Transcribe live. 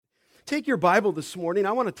take your Bible this morning,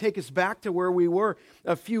 I want to take us back to where we were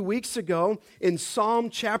a few weeks ago in Psalm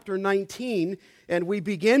chapter 19, and we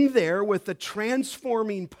begin there with the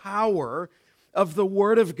transforming power of the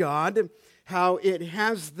Word of God, how it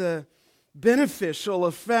has the beneficial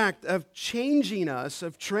effect of changing us,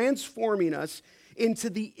 of transforming us into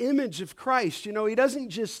the image of Christ. You know, He doesn't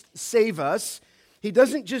just save us, He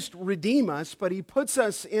doesn't just redeem us, but He puts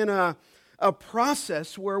us in a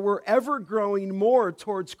process where we're ever growing more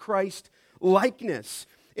towards Christ likeness.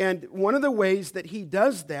 And one of the ways that He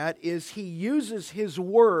does that is He uses His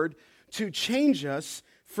Word to change us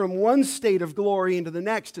from one state of glory into the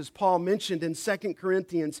next, as Paul mentioned in 2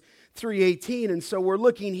 Corinthians 3:18. And so we're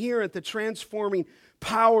looking here at the transforming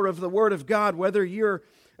power of the Word of God, whether you're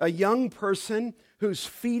a young person who's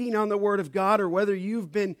feeding on the Word of God or whether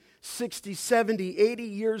you've been 60, 70, 80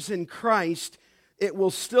 years in Christ, it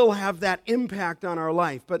will still have that impact on our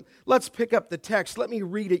life. But let's pick up the text. Let me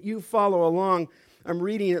read it. You follow along. I'm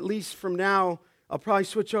reading at least from now. I'll probably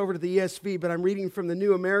switch over to the ESV, but I'm reading from the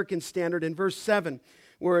New American Standard in verse 7,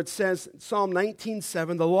 where it says, Psalm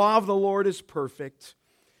 19:7, "The law of the Lord is perfect,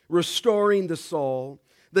 restoring the soul.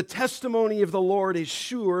 The testimony of the Lord is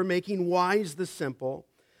sure, making wise the simple.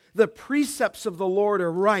 The precepts of the Lord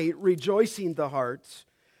are right, rejoicing the heart.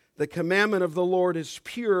 The commandment of the Lord is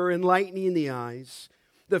pure, enlightening the eyes.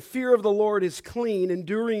 The fear of the Lord is clean,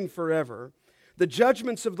 enduring forever. The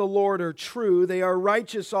judgments of the Lord are true, they are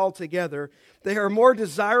righteous altogether. They are more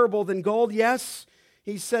desirable than gold, yes,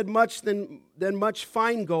 He said, much than much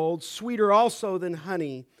fine gold, sweeter also than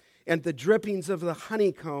honey, and the drippings of the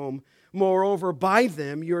honeycomb. Moreover, by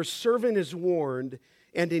them your servant is warned,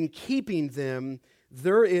 and in keeping them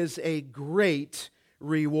there is a great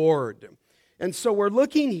reward." And so we're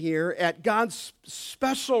looking here at God's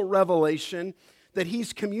special revelation that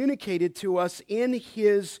He's communicated to us in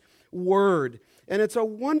His Word. And it's a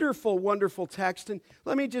wonderful, wonderful text. And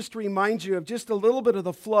let me just remind you of just a little bit of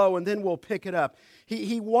the flow, and then we'll pick it up.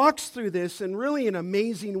 He walks through this in really an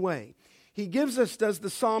amazing way. He gives us, does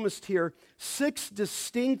the psalmist here, 6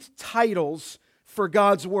 distinct titles for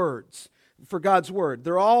God's words. For God's Word.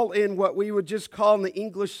 They're all in what we would just call in the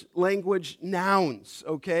English language nouns,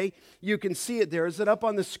 okay? You can see it there. Is it up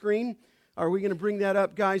on the screen? Are we going to bring that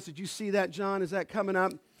up, guys? Did you see that, John? Is that coming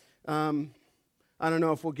up? I don't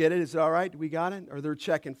know if we'll get it. Is it all right? We got it? Or they're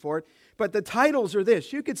checking for it. But the titles are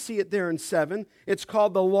this. You could see it there in 7. It's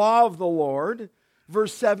called the law of the Lord.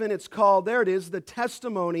 Verse 7, it's called, there it is, the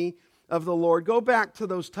testimony of the Lord. Go back to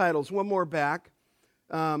those titles. One more back.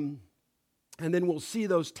 And then we'll see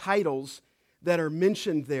those titles that are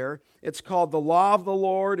mentioned there. It's called the law of the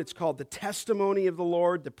Lord. It's called the testimony of the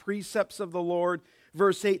Lord, the precepts of the Lord.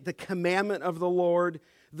 Verse 8, the commandment of the Lord,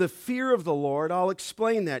 the fear of the Lord. I'll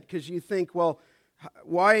explain that because you think, well,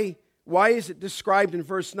 why is it described in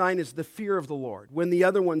verse 9 as the fear of the Lord when the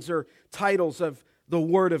other ones are titles of the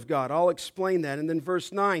Word of God? I'll explain that. And then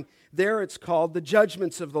verse 9, there it's called the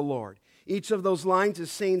judgments of the Lord. Each of those lines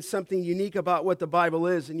is saying something unique about what the Bible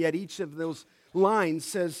is, and yet each of those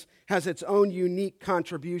lines has its own unique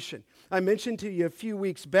contribution. I mentioned to you a few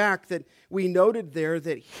weeks back that we noted there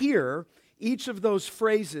that here, each of those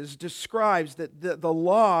phrases describes that the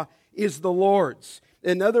law is the Lord's.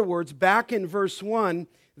 In other words, back in verse 1,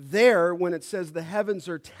 there, when it says the heavens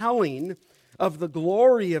are telling of the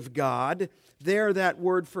glory of God, there that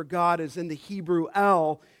word for God is in the Hebrew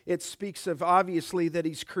El. It speaks of, obviously, that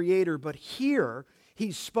He's creator, but here,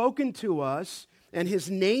 He's spoken to us, and His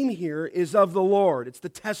name here is of the Lord. It's the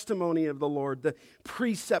testimony of the Lord, the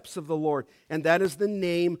precepts of the Lord. And that is the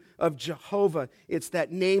name of Jehovah. It's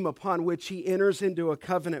that name upon which He enters into a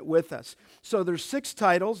covenant with us. So there's 6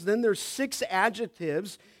 titles. Then there's 6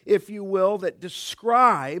 adjectives, if you will, that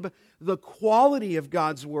describe the quality of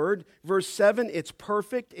God's Word. Verse 7, it's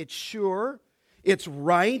perfect, it's sure, it's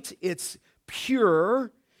right, it's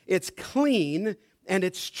pure, it's clean, and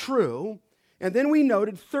it's true. And then we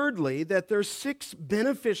noted, thirdly, that there's 6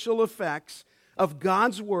 beneficial effects of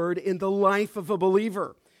God's Word in the life of a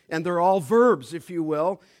believer. And they're all verbs, if you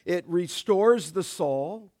will. It restores the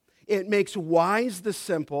soul. It makes wise the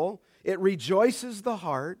simple. It rejoices the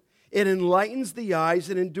heart. It enlightens the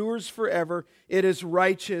eyes. It endures forever. It is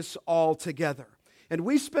righteous altogether. And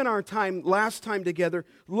we spent our time last time together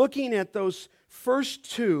looking at those first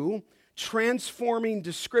 2 transforming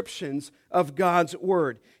descriptions of God's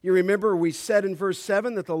Word. You remember we said in verse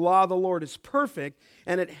 7 that the law of the Lord is perfect,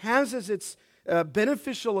 and it has as its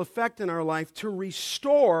beneficial effect in our life to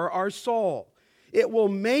restore our soul. It will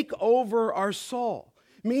make over our soul,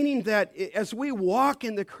 meaning that as we walk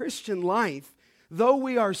in the Christian life, though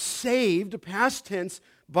we are saved, past tense,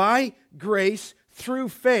 by grace through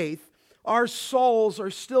faith, our souls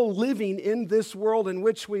are still living in this world in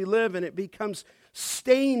which we live, and it becomes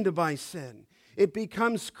stained by sin. It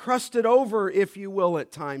becomes crusted over, if you will,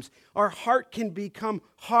 at times. Our heart can become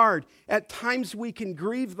hard. At times we can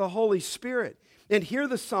grieve the Holy Spirit. And here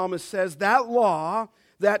the psalmist says that law,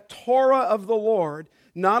 that Torah of the Lord,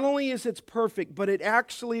 not only is it perfect, but it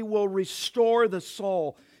actually will restore the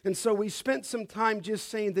soul. And so we spent some time just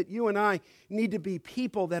saying that you and I need to be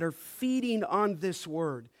people that are feeding on this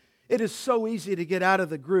word. It is so easy to get out of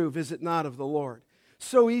the groove, is it not, of the Lord?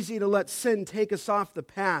 So easy to let sin take us off the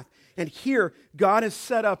path. And here, God has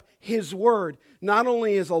set up His Word, not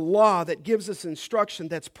only as a law that gives us instruction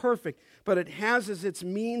that's perfect, but it has as its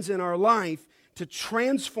means in our life to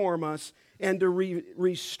transform us and to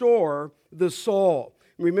restore the soul.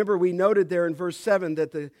 Remember, we noted there in verse 7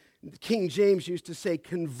 that the King James used to say,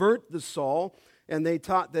 convert the soul, and they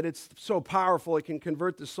taught that it's so powerful it can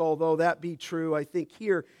convert the soul. Though that be true, I think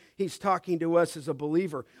here he's talking to us as a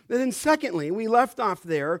believer. And then secondly, we left off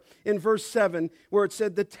there in verse 7 where it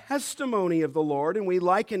said the testimony of the Lord, and we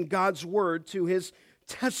liken God's word to His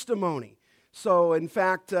testimony. So in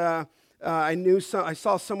fact, I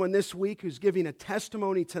saw someone this week who's giving a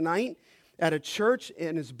testimony tonight at a church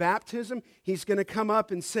in his baptism. He's going to come up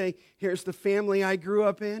and say, here's the family I grew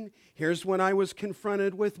up in. Here's when I was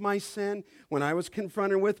confronted with my sin. When I was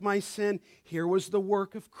confronted with my sin, here was the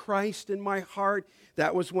work of Christ in my heart.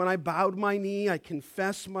 That was when I bowed my knee. I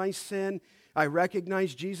confessed my sin. I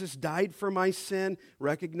recognized Jesus died for my sin,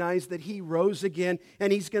 recognized that He rose again,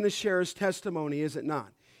 and he's going to share his testimony, is it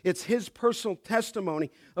not? It's his personal testimony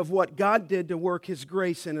of what God did to work His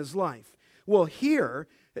grace in his life. Well, here,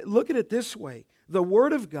 look at it this way. The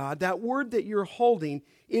Word of God, that word that you're holding,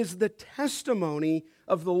 is the testimony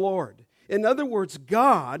of the Lord. In other words,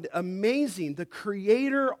 God, amazing, the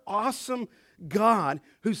Creator, awesome God,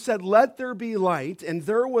 who said, let there be light, and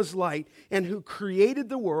there was light, and who created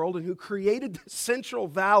the world, and who created the Central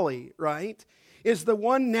Valley, right, is the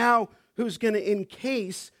one now who's going to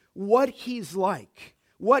encase what He's like,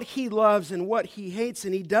 what He loves and what He hates,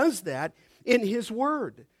 and He does that in His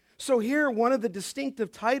Word. So here, one of the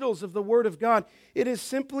distinctive titles of the Word of God, it is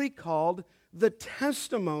simply called the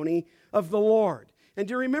testimony of the Lord. And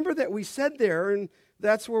do you remember that we said there, and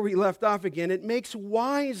that's where we left off again, it makes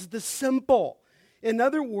wise the simple. In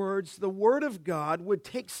other words, the Word of God would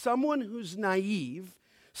take someone who's naive,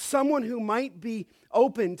 someone who might be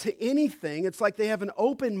open to anything. It's like they have an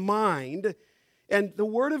open mind, and the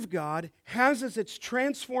Word of God has as its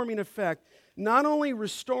transforming effect not only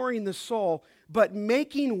restoring the soul, but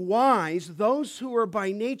making wise those who are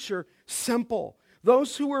by nature simple,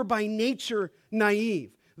 those who are by nature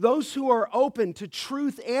naive, those who are open to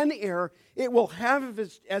truth and error. It will have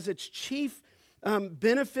as its chief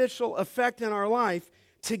beneficial effect in our life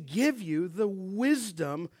to give you the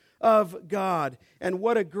wisdom of God. And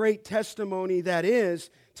what a great testimony that is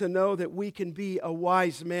to know that we can be a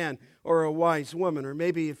wise man or a wise woman. Or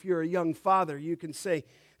maybe if you're a young father, you can say,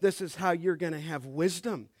 this is how you're going to have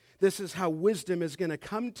wisdom. This is how wisdom is going to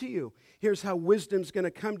come to you. Here's how wisdom's going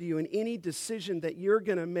to come to you. And any decision that you're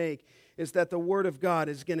going to make is that the Word of God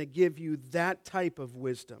is going to give you that type of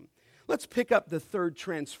wisdom. Let's pick up the third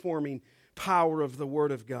transforming power of the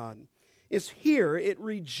Word of God. Is here, it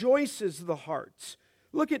rejoices the hearts.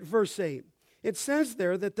 Look at verse 8. It says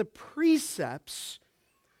there that the precepts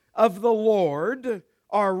of the Lord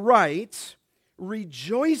are right,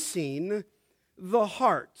 rejoicing the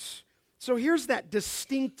heart. So here's that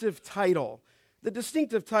distinctive title. The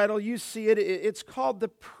distinctive title, you see it, it's called the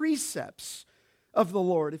precepts of the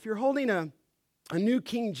Lord. If you're holding a New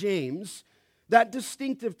King James, that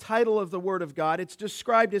distinctive title of the Word of God, it's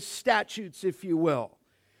described as statutes, if you will.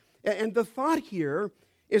 And the thought here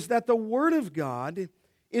is that the Word of God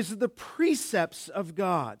is the precepts of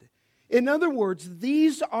God. In other words,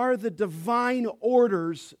 these are the divine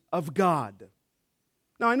orders of God.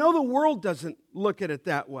 Now, I know the world doesn't look at it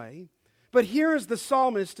that way, but here as the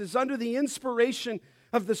psalmist is under the inspiration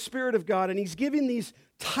of the Spirit of God, and he's giving these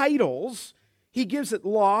titles. He gives it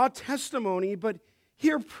law, testimony, but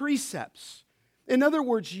here precepts. In other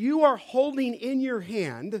words, you are holding in your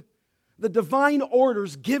hand the divine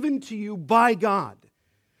orders given to you by God.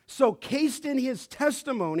 So cased in His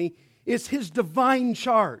testimony is His divine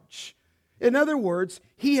charge. In other words,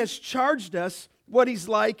 He has charged us what He's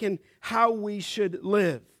like and how we should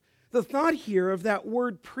live. The thought here of that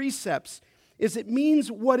word precepts is it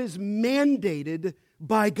means what is mandated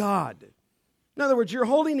by God. In other words, you're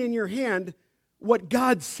holding in your hand what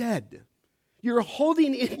God said. You're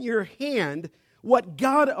holding in your hand what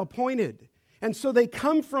God appointed. And so they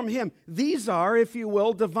come from Him. These are, if you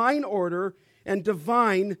will, divine order and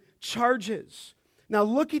divine charges. Now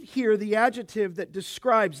look at here the adjective that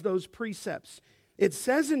describes those precepts. It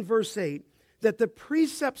says in verse 8 that the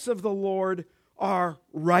precepts of the Lord are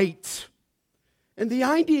right. And the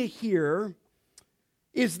idea here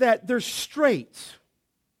is that they're straight.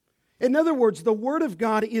 In other words, the Word of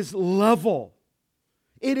God is level.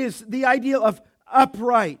 It is the idea of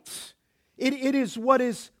upright. It is what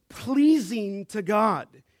is pleasing to God.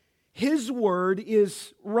 His Word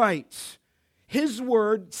is right. His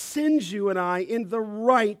Word sends you and I in the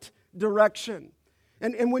right direction.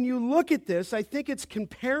 And when you look at this, I think it's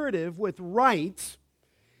comparative with right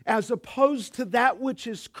as opposed to that which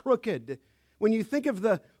is crooked. When you think of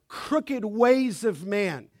the crooked ways of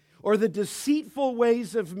man or the deceitful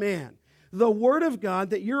ways of man, the Word of God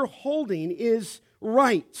that you're holding is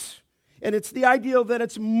right. And it's the ideal that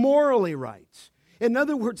it's morally right. In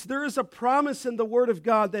other words, there is a promise in the Word of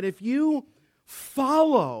God that if you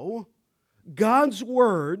follow God's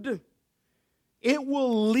Word, it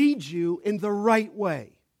will lead you in the right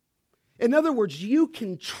way. In other words, you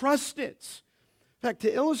can trust it. In fact,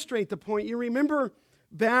 to illustrate the point, you remember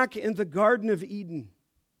back in the Garden of Eden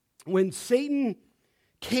when Satan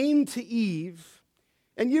came to Eve,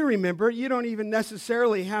 and you remember, you don't even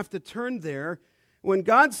necessarily have to turn there, when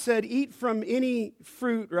God said, eat from any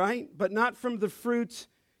fruit, right? But not from the fruit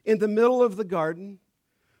in the middle of the garden.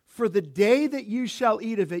 For the day that you shall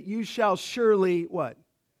eat of it, you shall surely, what?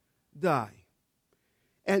 Die.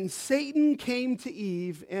 And Satan came to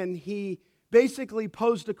Eve, and he basically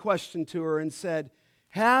posed a question to her and said,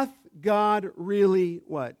 hath God really,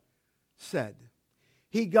 what? Said.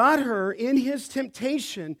 He got her in his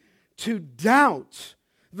temptation to doubt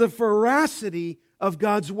the veracity of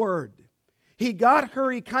God's Word. He got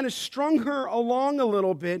her, he kind of strung her along a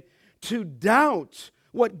little bit to doubt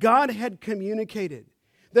what God had communicated.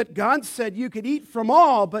 That God said you could eat from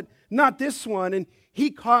all, but not this one. And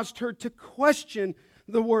he caused her to question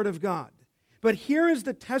the Word of God. But here is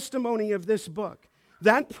the testimony of this book.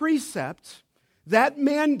 That precept, that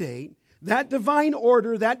mandate, that divine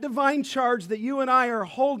order, that divine charge that you and I are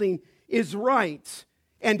holding is right,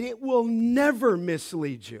 and it will never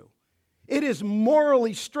mislead you. It is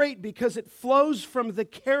morally straight because it flows from the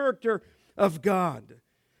character of God.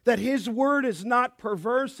 That His Word is not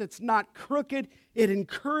perverse, it's not crooked, it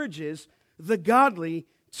encourages the godly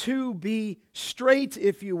to be straight,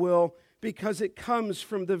 if you will, because it comes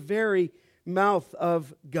from the very mouth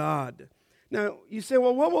of God. Now, you say,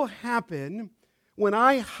 well, what will happen when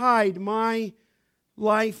I hide my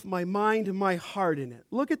life, my mind, and my heart in it?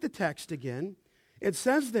 Look at the text again. It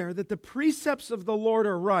says there that the precepts of the Lord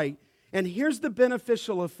are right, and here's the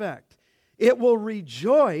beneficial effect. It will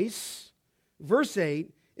rejoice, verse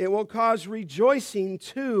 8, it will cause rejoicing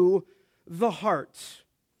to the heart.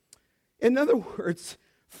 In other words,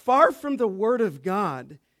 far from the Word of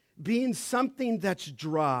God being something that's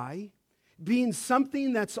dry, being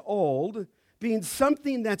something that's old, being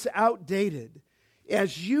something that's outdated,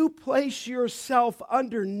 as you place yourself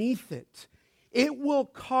underneath it, it will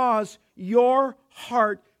cause your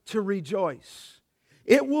heart to rejoice.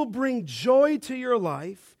 It will bring joy to your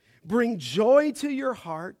life, bring joy to your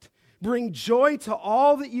heart, bring joy to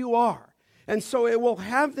all that you are. And so it will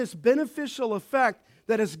have this beneficial effect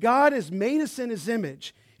that as God has made us in His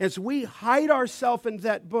image, as we hide ourselves in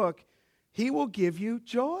that book, He will give you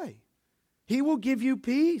joy. He will give you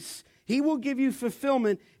peace. He will give you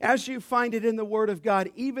fulfillment as you find it in the Word of God,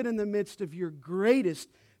 even in the midst of your greatest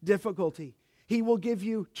difficulty. He will give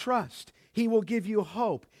you trust. He will give you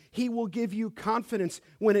hope. He will give you confidence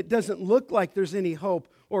when it doesn't look like there's any hope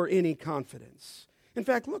or any confidence. In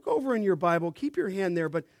fact, look over in your Bible. Keep your hand there,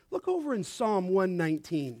 but look over in Psalm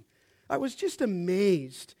 119. I was just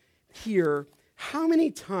amazed here how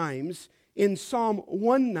many times in Psalm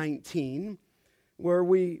 119, where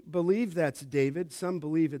we believe that's David, some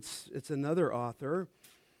believe it's another author,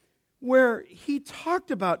 where he talked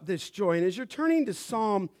about this joy. And as you're turning to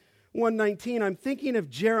Psalm 119, I'm thinking of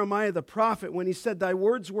Jeremiah the prophet when he said, thy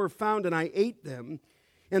words were found and I ate them,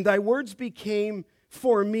 and thy words became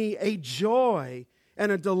for me a joy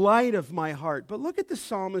and a delight of my heart. But look at the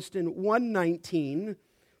psalmist in 119.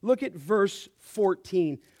 Look at verse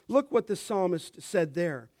 14. Look what the psalmist said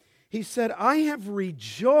there. He said, I have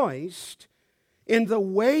rejoiced in the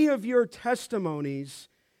way of your testimonies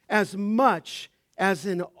as much as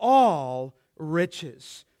in all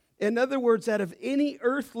riches. In other words, out of any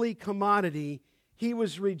earthly commodity, he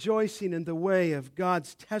was rejoicing in the way of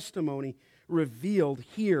God's testimony revealed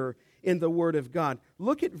here in the Word of God.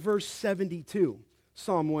 Look at verse 72,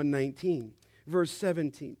 Psalm 119, verse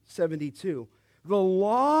 72. The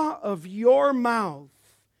law of your mouth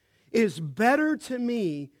is better to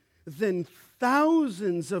me than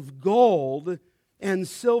thousands of gold and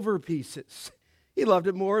silver pieces. He loved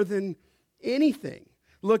it more than anything.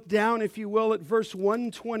 Look down, if you will, at verse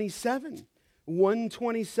 127.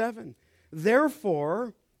 127.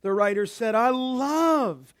 Therefore, the writer said, I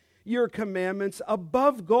love your commandments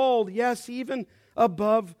above gold, yes, even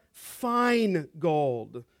above fine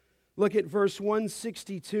gold. Look at verse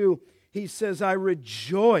 162. He says, I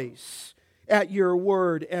rejoice at your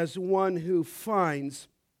word as one who finds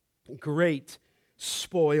great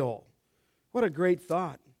spoil. What a great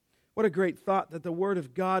thought. What a great thought that the word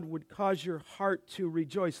of God would cause your heart to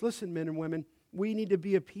rejoice. Listen, men and women, we need to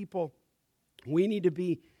be a people. We need to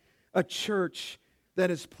be a church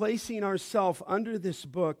that is placing ourselves under this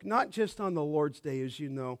book, not just on the Lord's Day, as you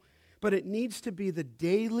know, but it needs to be the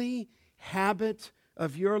daily habit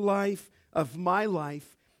of your life, of my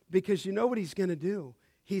life, because you know what He's going to do?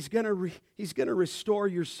 He's going to restore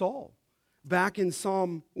your soul. Back in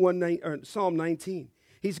Psalm 19,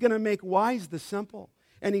 He's going to make wise the simple,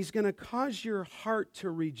 and He's going to cause your heart to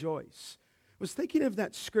rejoice. I was thinking of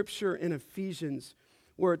that scripture in Ephesians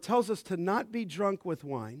where it tells us to not be drunk with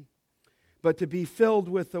wine, but to be filled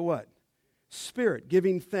with the what? Spirit,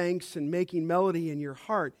 giving thanks and making melody in your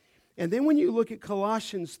heart. And then when you look at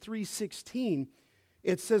Colossians 3:16,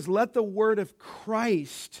 it says, let the word of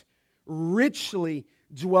Christ richly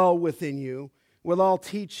dwell within you, with all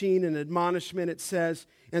teaching and admonishment, it says.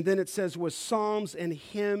 And then it says, with psalms and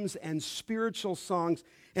hymns and spiritual songs,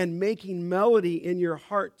 and making melody in your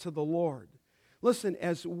heart to the Lord. Listen,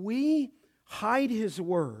 as we hide His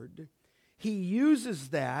word, He uses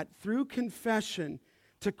that through confession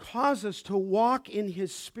to cause us to walk in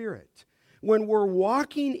His Spirit. When we're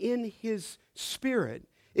walking in His Spirit,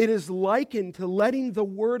 it is likened to letting the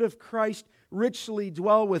word of Christ richly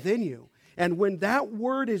dwell within you. And when that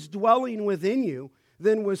word is dwelling within you,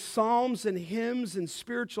 then with psalms and hymns and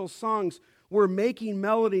spiritual songs, we're making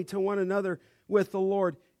melody to one another with the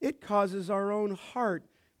Lord. It causes our own heart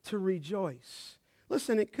to rejoice.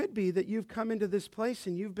 Listen, it could be that you've come into this place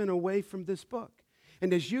and you've been away from this book.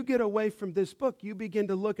 And as you get away from this book, you begin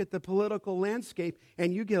to look at the political landscape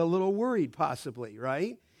and you get a little worried possibly,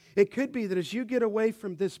 right? It could be that as you get away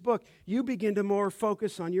from this book, you begin to more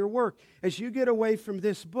focus on your work. As you get away from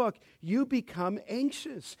this book, you become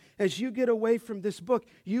anxious. As you get away from this book,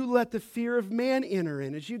 you let the fear of man enter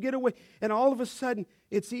in. As you get away, and all of a sudden,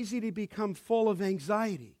 it's easy to become full of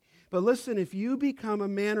anxiety. But listen, if you become a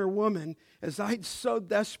man or woman, as I so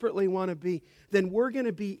desperately want to be, then we're going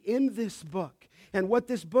to be in this book. And what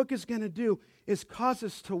this book is going to do is cause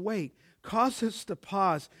us to wait, cause us to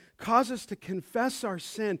pause, cause us to confess our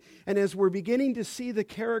sin. And as we're beginning to see the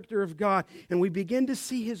character of God and we begin to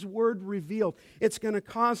see His word revealed, it's going to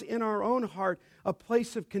cause in our own heart a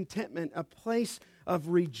place of contentment, a place of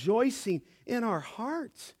rejoicing in our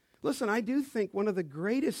hearts. Listen, I do think one of the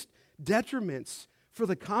greatest detriments for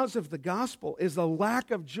the cause of the gospel is the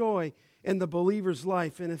lack of joy in the believer's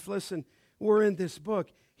life. And if, listen, we're in this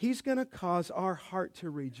book, He's going to cause our heart to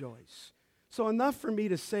rejoice. So enough for me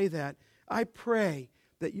to say that. I pray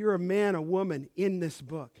that you're a man, a woman in this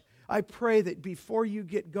book. I pray that before you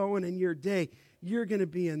get going in your day, you're going to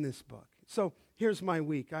be in this book. So here's my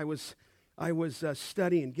week. I was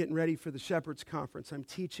studying, getting ready for the Shepherds Conference. I'm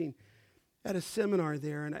teaching at a seminar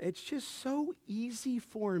there, and it's just so easy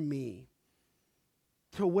for me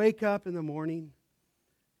to wake up in the morning,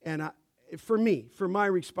 and for my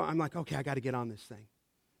response, I'm like, okay, I got to get on this thing.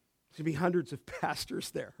 There's going to be hundreds of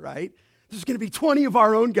pastors there, right? There's going to be 20 of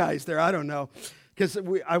our own guys there. I don't know, because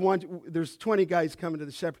there's 20 guys coming to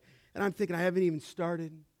the Shepherd, and I'm thinking I haven't even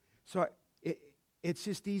started. So it's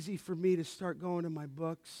just easy for me to start going to my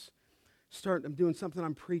books, I'm doing something,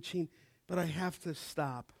 I'm preaching, but I have to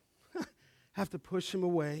stop. Have to push them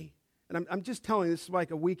away. And I'm just telling you, this is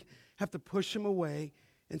like a week, have to push them away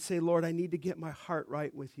and say, Lord, I need to get my heart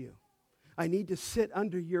right with you. I need to sit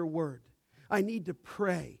under your word. I need to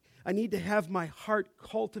pray. I need to have my heart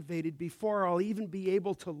cultivated before I'll even be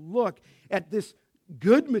able to look at this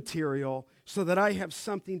good material so that I have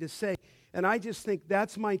something to say. And I just think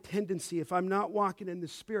that's my tendency. If I'm not walking in the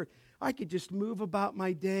Spirit, I could just move about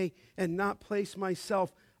my day and not place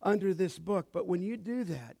myself under this book. But when you do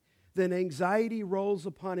that, then anxiety rolls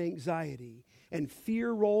upon anxiety, and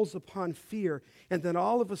fear rolls upon fear. And then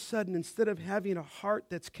all of a sudden, instead of having a heart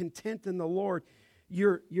that's content in the Lord,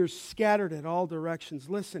 you're scattered at all directions.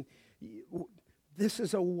 Listen, this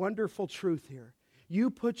is a wonderful truth here. You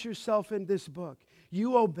put yourself in this book.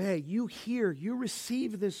 You obey. You hear. You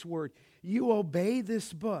receive this word. You obey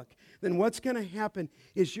this book. Then what's going to happen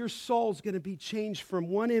is your soul's going to be changed from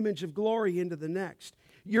one image of glory into the next.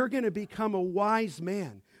 You're going to become a wise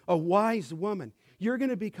man, a wise woman. You're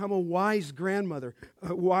going to become a wise grandmother,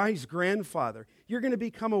 a wise grandfather. You're going to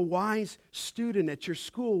become a wise student at your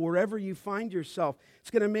school, wherever you find yourself.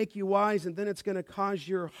 It's going to make you wise, and then it's going to cause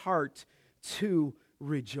your heart to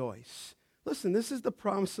rejoice. Listen, this is the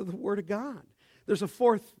promise of the Word of God. There's a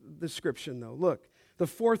fourth description, though. Look, the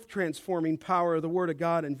fourth transforming power of the Word of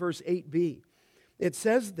God in verse 8b. It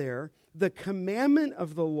says there, the commandment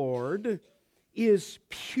of the Lord is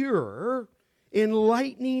pure,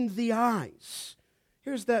 enlightening the eyes.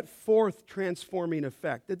 Here's that fourth transforming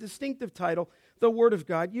effect. The distinctive title, the Word of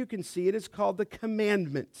God, you can see it is called the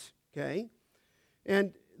commandment, okay?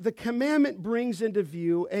 And the commandment brings into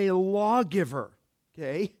view a lawgiver,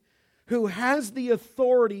 okay, who has the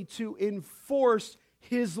authority to enforce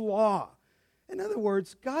his law. In other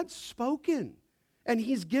words, God's spoken, and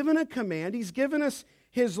he's given a command. He's given us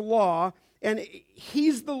his law, and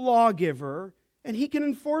he's the lawgiver, and he can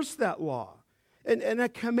enforce that law. And a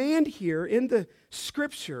command here in the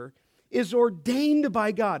Scripture is ordained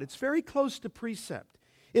by God. It's very close to precept.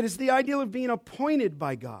 It is the ideal of being appointed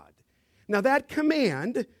by God. Now that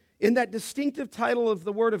command, in that distinctive title of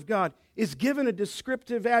the Word of God, is given a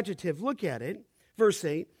descriptive adjective. Look at it, verse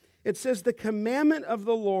 8. It says, the commandment of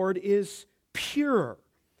the Lord is pure.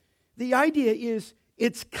 The idea is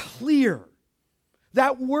it's clear.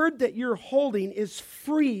 That word that you're holding is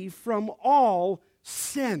free from all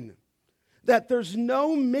sin. That there's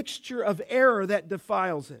no mixture of error that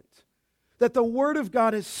defiles it. That the Word of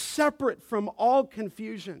God is separate from all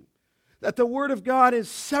confusion. That the Word of God is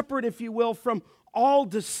separate, if you will, from all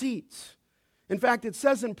deceit. In fact, it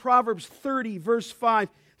says in Proverbs 30, verse 5,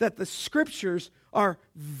 that the Scriptures are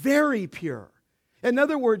very pure. In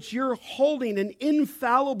other words, you're holding an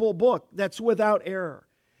infallible book that's without error.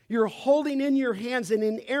 You're holding in your hands an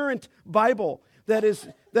inerrant Bible that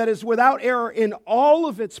is without error in all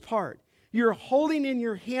of its part. You're holding in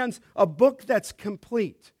your hands a book that's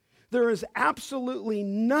complete. There is absolutely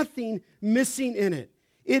nothing missing in it.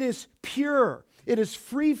 It is pure. It is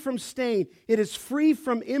free from stain. It is free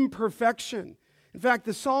from imperfection. In fact,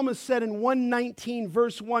 the psalmist said in 119,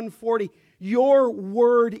 verse 140, your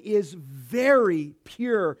word is very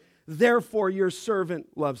pure, therefore your servant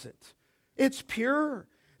loves it. It's pure.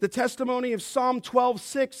 The testimony of Psalm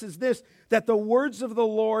 12:6 is this, that the words of the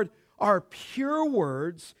Lord are pure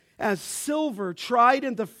words, as silver tried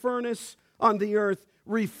in the furnace on the earth,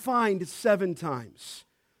 refined 7 times.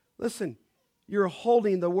 Listen, you're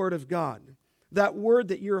holding the Word of God. That word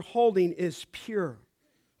that you're holding is pure.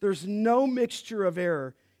 There's no mixture of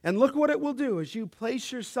error. And look what it will do as you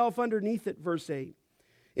place yourself underneath it, verse 8.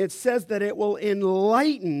 It says that it will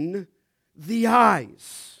enlighten the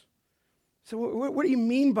eyes. So what do you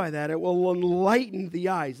mean by that? It will enlighten the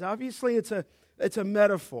eyes. Obviously, it's a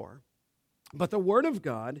metaphor. But the Word of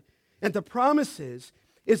God and the promise is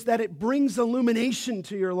that it brings illumination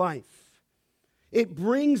to your life. It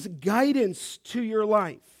brings guidance to your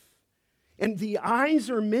life. And the eyes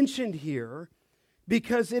are mentioned here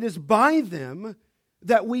because it is by them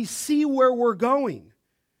that we see where we're going.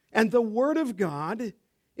 And the Word of God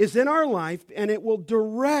is in our life, and it will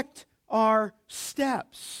direct our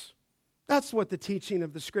steps. That's what the teaching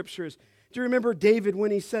of the Scripture is. Do you remember David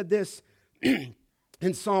when he said this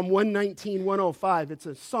in Psalm 119, 105? It's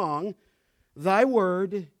a song. Thy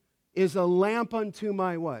word is a lamp unto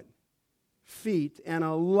my what? Feet, and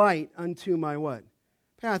a light unto my what?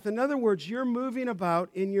 Path. In other words, you're moving about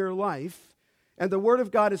in your life, and the Word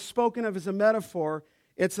of God is spoken of as a metaphor.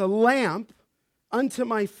 It's a lamp unto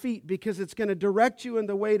my feet because it's going to direct you in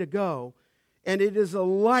the way to go, and it is a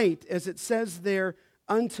light, as it says there,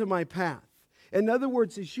 unto my path. In other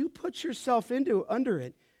words, as you put yourself under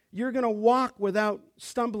it, you're going to walk without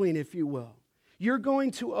stumbling, if you will. You're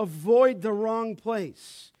going to avoid the wrong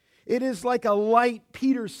place. It is like a light,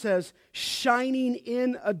 Peter says, shining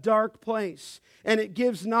in a dark place. And it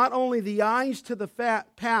gives not only the eyes to the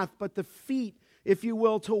path, but the feet, if you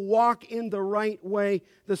will, to walk in the right way.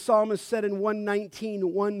 The psalmist said in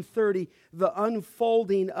 119, 130, the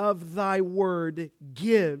unfolding of thy word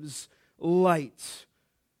gives light.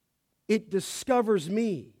 It discovers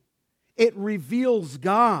me. It reveals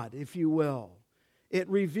God, if you will. It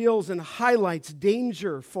reveals and highlights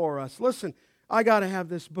danger for us. Listen, I got to have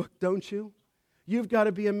this book, don't you? You've got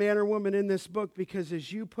to be a man or woman in this book because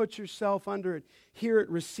as you put yourself under it, hear it,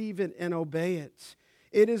 receive it, and obey it,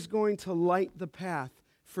 it is going to light the path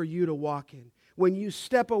for you to walk in. When you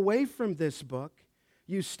step away from this book,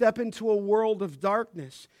 you step into a world of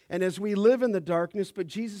darkness. And as we live in the darkness, but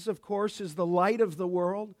Jesus, of course, is the light of the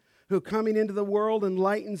world, who coming into the world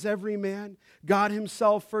enlightens every man. God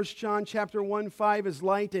himself, 1 John chapter 1, 5, is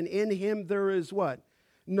light, and in him there is what?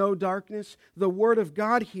 no darkness. The Word of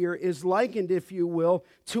God here is likened, if you will,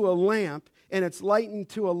 to a lamp, and it's likened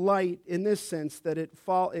to a light in this sense that it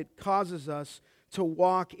causes us to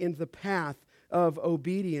walk in the path of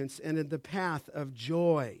obedience and in the path of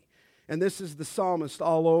joy. And this is the psalmist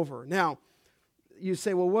all over. Now, you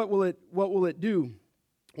say, well, what will it do?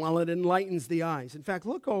 Well, it enlightens the eyes. In fact,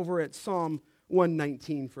 look over at Psalm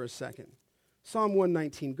 119 for a second. Psalm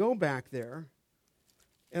 119, go back there.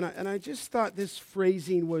 And I just thought this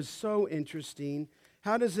phrasing was so interesting.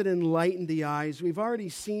 How does it enlighten the eyes? We've already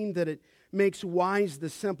seen that it makes wise the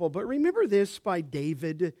simple. But remember this by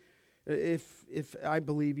David, if I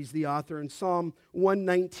believe he's the author, in Psalm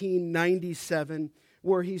 119:97,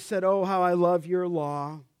 where he said, "Oh, how I love your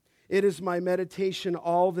law. It is my meditation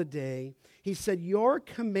all the day." He said, "Your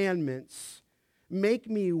commandments make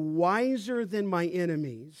me wiser than my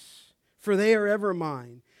enemies, for they are ever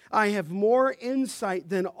mine. I have more insight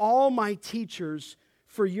than all my teachers,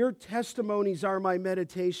 for your testimonies are my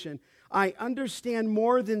meditation. I understand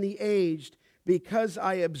more than the aged, because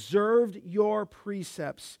I observed your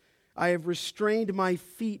precepts. I have restrained my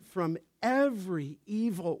feet from every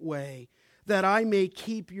evil way, that I may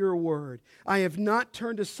keep your word. I have not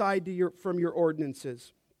turned aside from your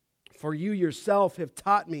ordinances. For you yourself have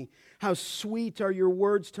taught me how sweet are your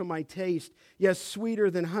words to my taste, yes, sweeter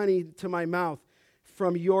than honey to my mouth.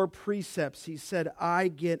 From your precepts, he said, I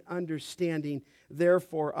get understanding.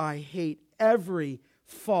 Therefore, I hate every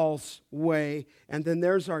false way. And then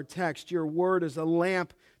there's our text. Your word is a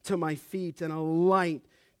lamp to my feet and a light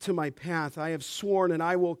to my path. I have sworn, and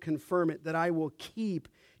I will confirm it, that I will keep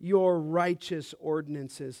your righteous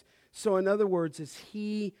ordinances. So in other words, as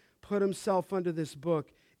he put himself under this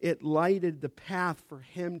book, it lighted the path for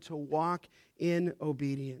him to walk in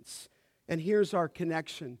obedience. And here's our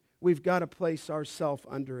connection. We've got to place ourselves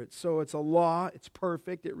under it. So it's a law. It's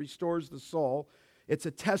perfect. It restores the soul. It's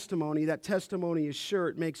a testimony. That testimony is sure.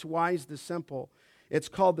 It makes wise the simple. It's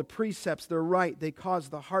called the precepts. They're right. They cause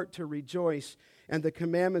the heart to rejoice. And the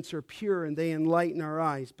commandments are pure and they enlighten our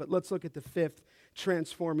eyes. But let's look at the fifth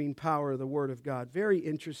transforming power of the Word of God. Very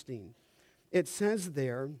interesting. It says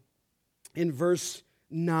there in verse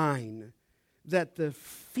 9 that the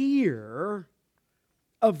fear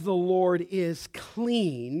of the Lord is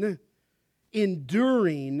clean,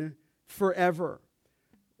 enduring forever.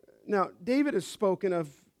 Now, David has spoken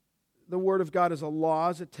of the Word of God as a law,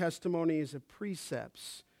 as a testimony, as a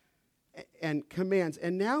precepts and commands.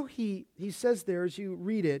 And now he says there, as you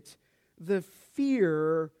read it, the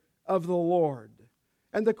fear of the Lord.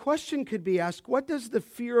 And the question could be asked, what does the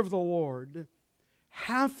fear of the Lord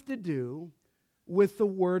have to do with the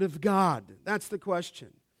Word of God? That's the question.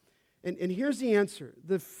 And here's the answer.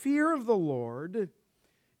 The fear of the Lord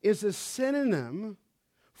is a synonym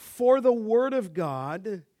for the Word of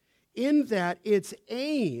God, in that its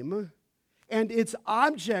aim and its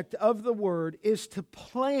object of the Word is to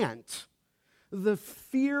plant the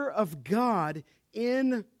fear of God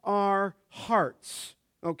in our hearts.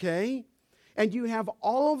 Okay? And you have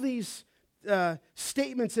all these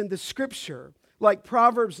statements in the Scripture, like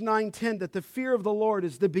Proverbs 9:10, that the fear of the Lord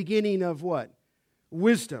is the beginning of what?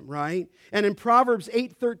 Wisdom, right? And in Proverbs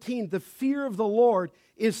 8:13, the fear of the Lord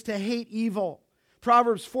is to hate evil.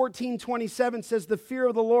 Proverbs 14:27 says the fear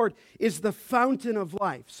of the Lord is the fountain of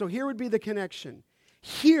life. So here would be the connection.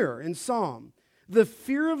 Here in Psalm, the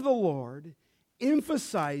fear of the Lord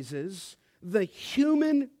emphasizes the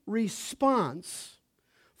human response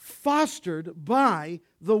fostered by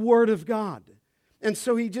the Word of God. And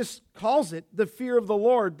so he just calls it the fear of the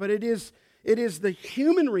Lord, but it is the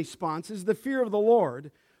human response, is the fear of the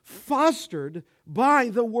Lord fostered by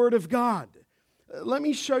the Word of God. Let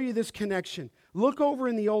me show you this connection. Look over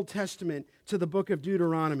in the Old Testament to the book of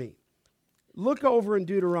Deuteronomy. Look over in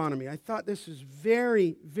Deuteronomy. I thought this was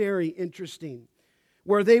very, very interesting,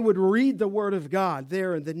 where they would read the Word of God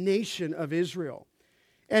there in the nation of Israel.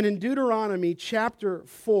 And in Deuteronomy chapter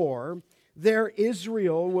 4, there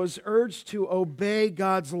Israel was urged to obey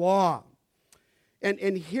God's law. And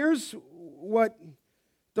here's what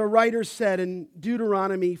the writer said in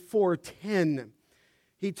Deuteronomy 4:10.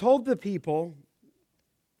 He told the people,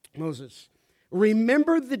 Moses,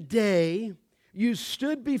 remember the day you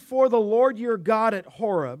stood before the Lord your God at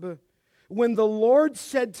Horeb, when the Lord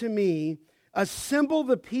said to me, assemble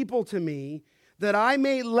the people to me, that I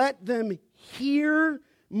may let them hear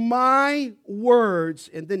my words.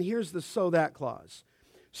 And then here's the so that clause.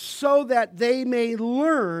 So that they may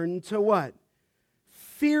learn to what?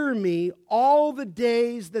 Fear me all the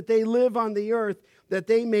days that they live on the earth, that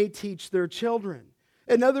they may teach their children.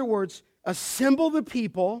 In other words, assemble the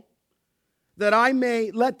people, that I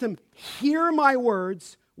may let them hear my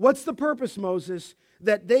words. What's the purpose, Moses?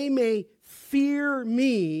 that they may fear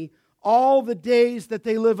me all the days that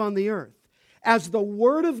they live on the earth. As the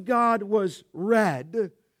Word of God was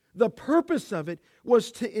read, the purpose of it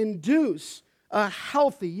was to induce a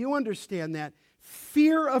healthy, you understand that,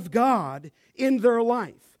 fear of God in their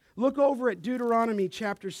life. Look over at Deuteronomy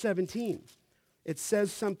chapter 17. It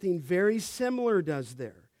says something very similar does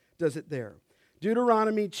it there.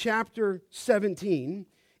 Deuteronomy chapter 17,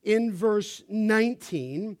 in verse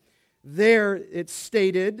 19, there it's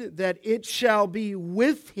stated that it shall be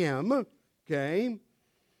with him, okay,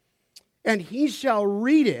 and he shall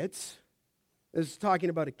read it, this is talking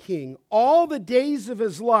about a king, all the days of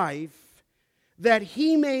his life, that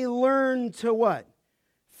he may learn to what?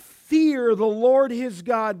 Fear the Lord his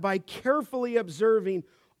God by carefully observing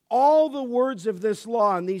all the words of this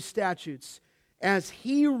law and these statutes. As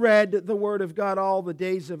he read the word of God all the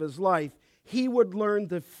days of his life, he would learn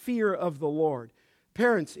the fear of the Lord.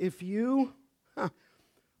 Parents, if you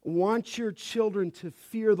want your children to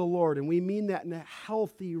fear the Lord, and we mean that in a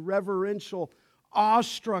healthy, reverential,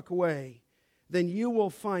 awestruck way, then you will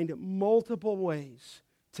find multiple ways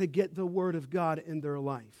to get the Word of God in their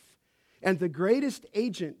life. And the greatest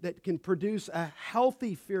agent that can produce a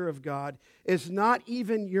healthy fear of God is not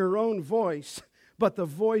even your own voice, but the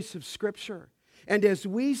voice of Scripture. And as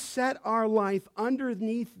we set our life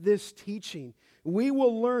underneath this teaching, we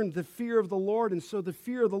will learn the fear of the Lord. And so the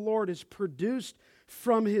fear of the Lord is produced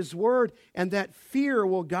from His Word, and that fear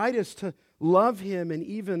will guide us to love Him and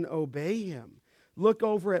even obey Him. Look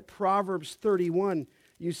over at Proverbs 31.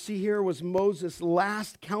 You see here was Moses'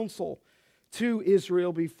 last counsel to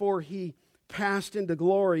Israel before he passed into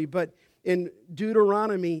glory. But in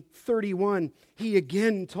Deuteronomy 31, he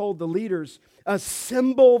again told the leaders,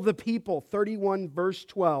 assemble the people, 31 verse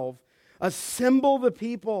 12, assemble the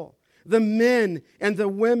people, the men and the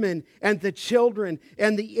women and the children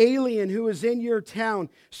and the alien who is in your town,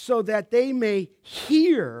 so that they may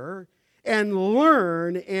hear and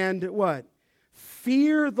learn and what?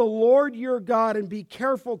 Fear the Lord your God and be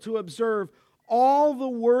careful to observe all the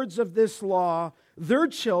words of this law. Their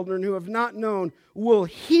children who have not known will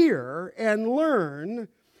hear and learn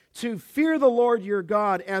to fear the Lord your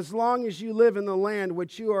God as long as you live in the land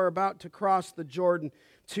which you are about to cross the Jordan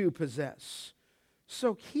to possess.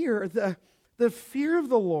 So here, the fear of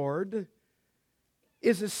the Lord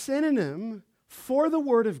is a synonym for the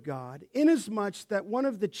Word of God, inasmuch that one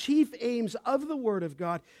of the chief aims of the Word of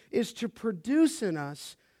God is to produce in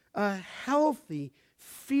us a healthy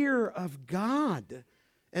fear of God.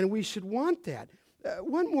 And we should want that.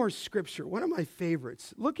 One more scripture, one of my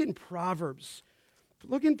favorites. Look in Proverbs.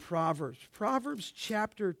 Look in Proverbs. Proverbs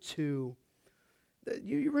chapter 2.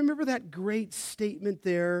 You remember that great statement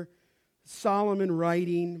there? Solomon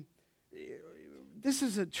writing. This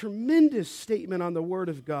is a tremendous statement on the Word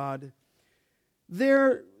of God.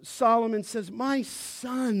 There, Solomon says, my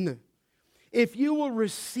son, if you will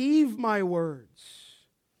receive my words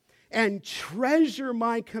and treasure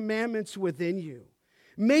my commandments within you,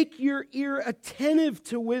 make your ear attentive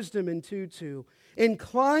to wisdom and to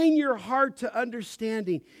incline your heart to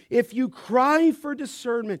understanding. If you cry for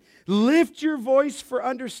discernment, lift your voice for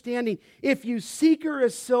understanding. If you seek her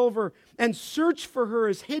as silver and search for her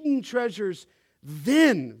as hidden treasures,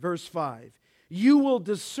 then, verse 5, you will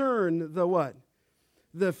discern the what?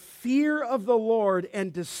 The fear of the Lord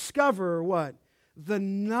and discover what? The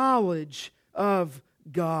knowledge of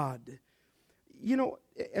God. You know,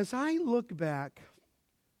 as I look back,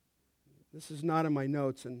 this is not in my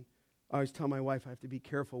notes, and I always tell my wife I have to be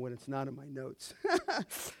careful when it's not in my notes.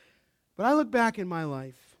 But I look back in my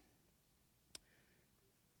life.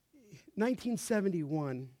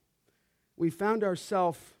 1971, we found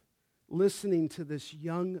ourselves listening to this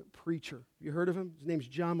young preacher. You heard of him? His name's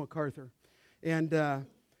John MacArthur. And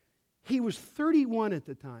he was 31 at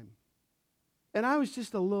the time. And I was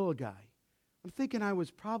just a little guy. I'm thinking I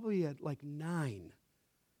was probably at like 9.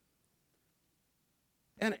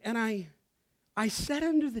 And I sat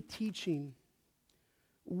under the teaching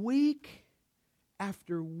week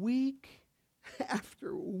after week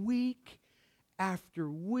after week after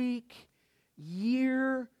week,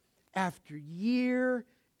 year after year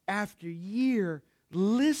after year,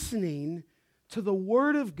 listening to the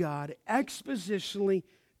Word of God expositionally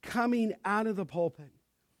coming out of the pulpit.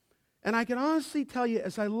 And I can honestly tell you,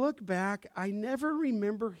 as I look back, I never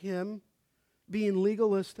remember him being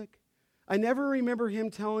legalistic. I never remember him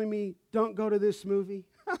telling me, don't go to this movie,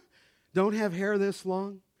 don't have hair this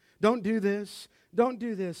long, don't do this, don't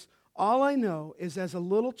do this. All I know is as a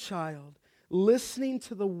little child, listening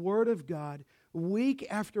to the Word of God week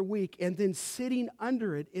after week and then sitting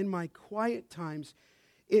under it in my quiet times,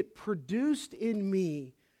 it produced in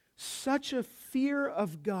me such a fear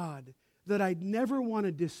of God that I'd never want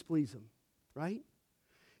to displease Him, right?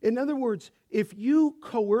 In other words, if you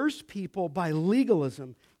coerce people by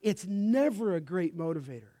legalism, it's never a great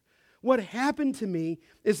motivator. What happened to me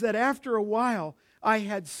is that after a while, I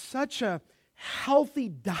had such a healthy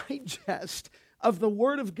digest of the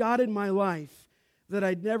Word of God in my life that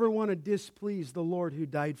I'd never want to displease the Lord who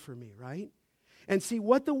died for me, right? And see,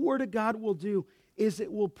 what the Word of God will do is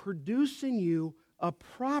it will produce in you a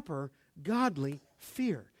proper, godly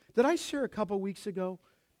fear. Did I share a couple weeks ago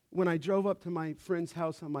when I drove up to my friend's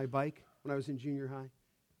house on my bike when I was in junior high?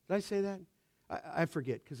 Did I say that? I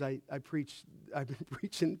forget because I've been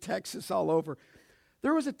preaching in Texas all over.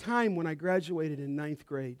 There was a time when I graduated in 9th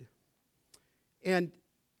grade and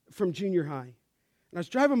from junior high. And I was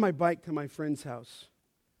driving my bike to my friend's house.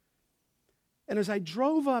 And as I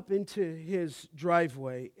drove up into his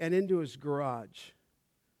driveway and into his garage,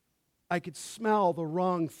 I could smell the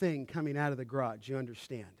wrong thing coming out of the garage, you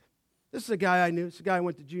understand. This is a guy I knew. This is a guy I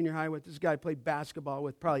went to junior high with. This guy I played basketball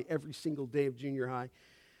with probably every single day of junior high.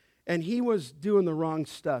 And he was doing the wrong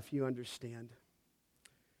stuff, you understand.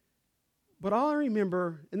 But all I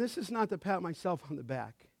remember, and this is not to pat myself on the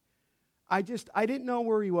back, I didn't know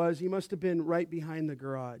where he was. He must have been right behind the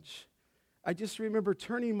garage. I just remember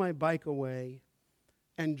turning my bike away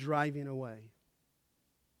and driving away.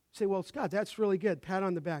 You say, well, Scott, that's really good. Pat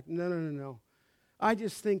on the back. No. I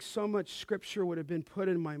just think so much Scripture would have been put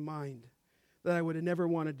in my mind that I would have never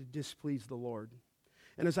wanted to displease the Lord.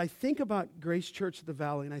 And as I think about Grace Church of the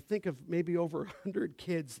Valley, and I think of maybe over 100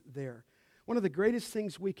 kids there, one of the greatest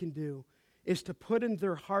things we can do is to put in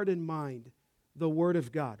their heart and mind the Word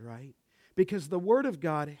of God, right? Because the Word of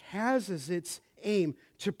God has as its aim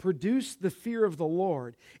to produce the fear of the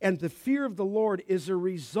Lord. And the fear of the Lord is a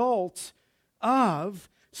result of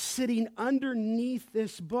sitting underneath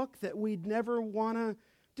this book that we'd never want to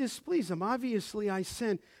displease Him. Obviously, I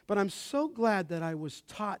sin, but I'm so glad that I was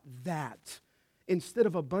taught that instead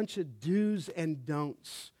of a bunch of do's and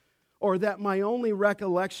don'ts, or that my only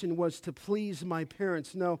recollection was to please my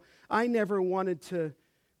parents. No, I never wanted to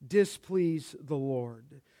displease the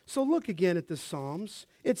Lord. So look again at the Psalms.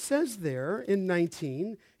 It says there in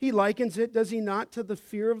 19, he likens it, does he not, to the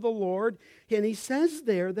fear of the Lord? And he says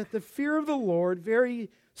there that the fear of the Lord, very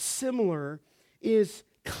similar, is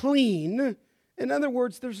clean. In other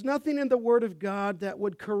words, there's nothing in the Word of God that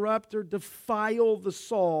would corrupt or defile the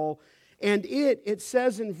soul. And it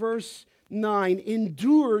says in verse 9,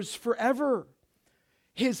 endures forever.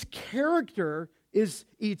 His character is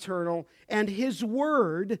eternal, and His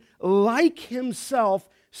Word, like Himself,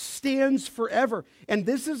 stands forever. And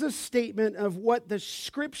this is a statement of what the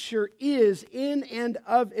Scripture is in and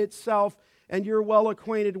of itself. And you're well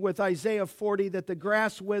acquainted with Isaiah 40, that the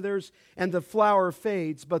grass withers and the flower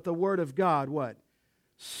fades, but the Word of God, what?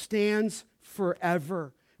 Stands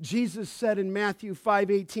forever. Jesus said in Matthew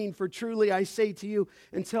 5:18, for truly I say to you,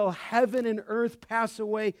 until heaven and earth pass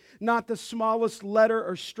away, not the smallest letter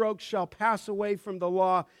or stroke shall pass away from the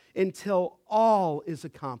law until all is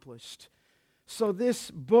accomplished. So this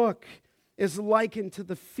book is likened to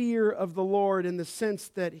the fear of the Lord in the sense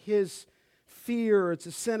that His fear, it's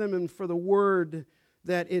a synonym for the word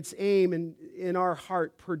that its aim in our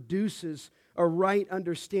heart produces a right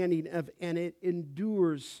understanding of, and it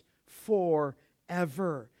endures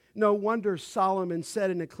forever. No wonder Solomon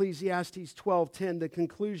said in Ecclesiastes 12:10, the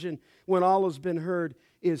conclusion when all has been heard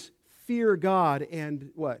is fear God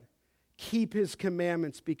and what? Keep His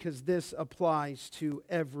commandments, because this applies to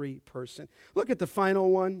every person. Look at the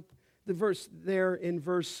final one, the verse there in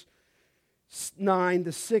verse 9,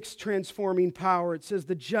 the sixth transforming power. It says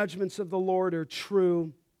the judgments of the Lord are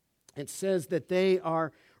true. It says that they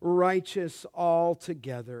are righteous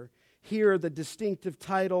altogether. Here, the distinctive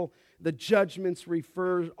title, the judgments,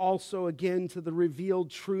 refers also again to the revealed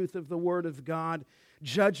truth of the Word of God.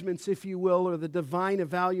 Judgments, if you will, are the divine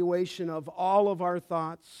evaluation of all of our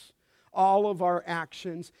thoughts, all of our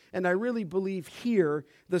actions. And I really believe here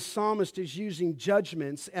the psalmist is using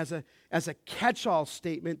judgments as a catch-all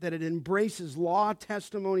statement, that it embraces law,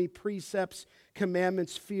 testimony, precepts,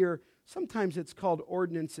 commandments, fear. Sometimes it's called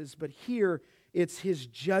ordinances, but here it's his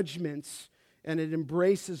judgments, and it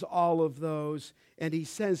embraces all of those. And he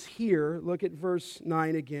says here, look at verse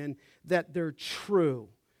 9 again, that they're true.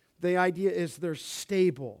 The idea is they're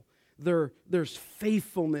stable. There's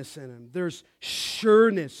faithfulness in them. There's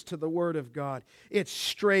sureness to the Word of God. It's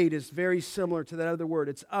straight is very similar to that other word.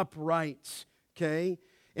 It's upright, okay?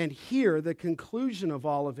 And here, the conclusion of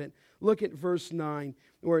all of it, Look at verse 9,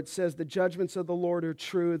 where it says, the judgments of the Lord are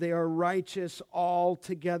true. They are righteous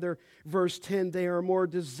altogether. Verse 10, they are more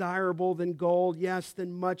desirable than gold, yes,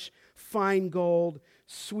 than much fine gold,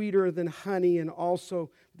 sweeter than honey, and also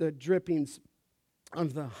the drippings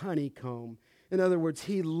of the honeycomb. In other words,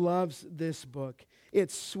 he loves this book.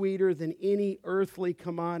 It's sweeter than any earthly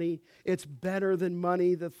commodity. It's better than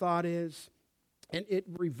money, the thought is. And it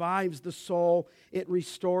revives the soul. It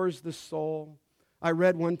restores the soul. I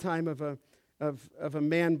read one time of a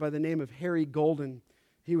man by the name of Harry Golden.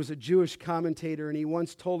 He was a Jewish commentator, and he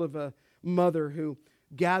once told of a mother who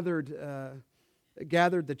gathered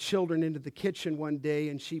the children into the kitchen one day,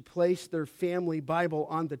 and she placed their family Bible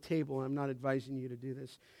on the table. I'm not advising you to do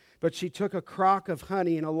this. But she took a crock of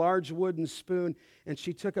honey and a large wooden spoon, and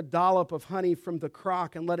she took a dollop of honey from the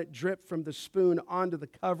crock and let it drip from the spoon onto the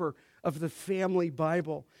cover of the family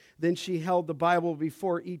Bible. Then she held the Bible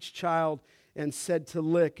before each child and said to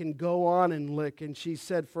lick, and go on and lick. And she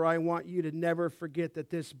said, for I want you to never forget that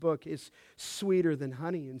this book is sweeter than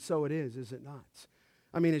honey. And so it is it not?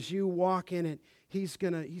 I mean, as you walk in it, he's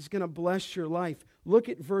gonna bless your life. Look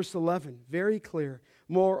at verse 11, very clear.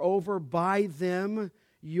 Moreover, by them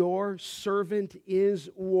your servant is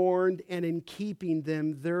warned, and in keeping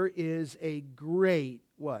them there is a great,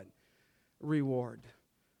 what? Reward.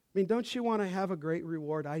 I mean, don't you want to have a great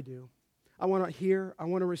reward? I do. I want to hear, I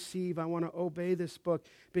want to receive, I want to obey this book,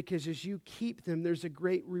 because as you keep them, there's a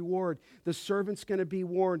great reward. The servant's going to be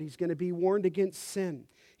warned. He's going to be warned against sin.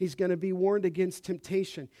 He's going to be warned against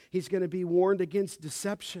temptation. He's going to be warned against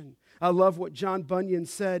deception. I love what John Bunyan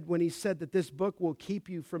said when he said that this book will keep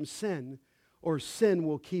you from sin, or sin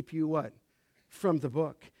will keep you what? From the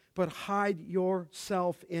book. But hide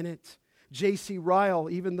yourself in it. J.C. Ryle,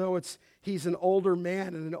 even though he's an older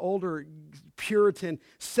man and an older Puritan,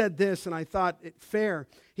 said this, and I thought it fair.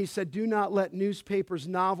 He said, do not let newspapers,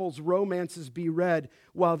 novels, romances be read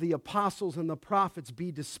while the apostles and the prophets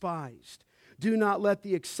be despised. Do not let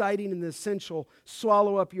the exciting and the essential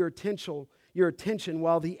swallow up your attention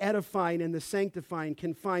while the edifying and the sanctifying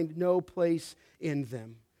can find no place in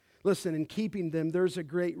them. Listen, in keeping them, there's a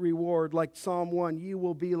great reward. Like Psalm 1, you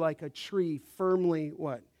will be like a tree firmly,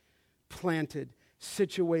 what? Planted,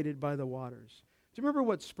 situated by the waters. Do you remember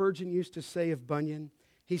what Spurgeon used to say of Bunyan?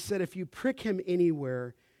 He said, if you prick him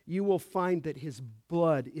anywhere, you will find that his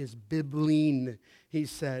blood is bibline, he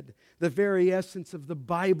said. The very essence of the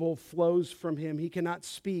Bible flows from him. He cannot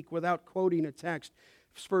speak without quoting a text.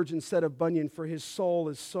 Spurgeon said of Bunyan, for his soul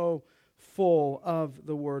is so full of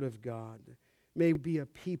the Word of God. May we be a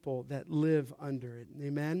people that live under it.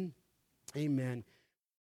 Amen? Amen.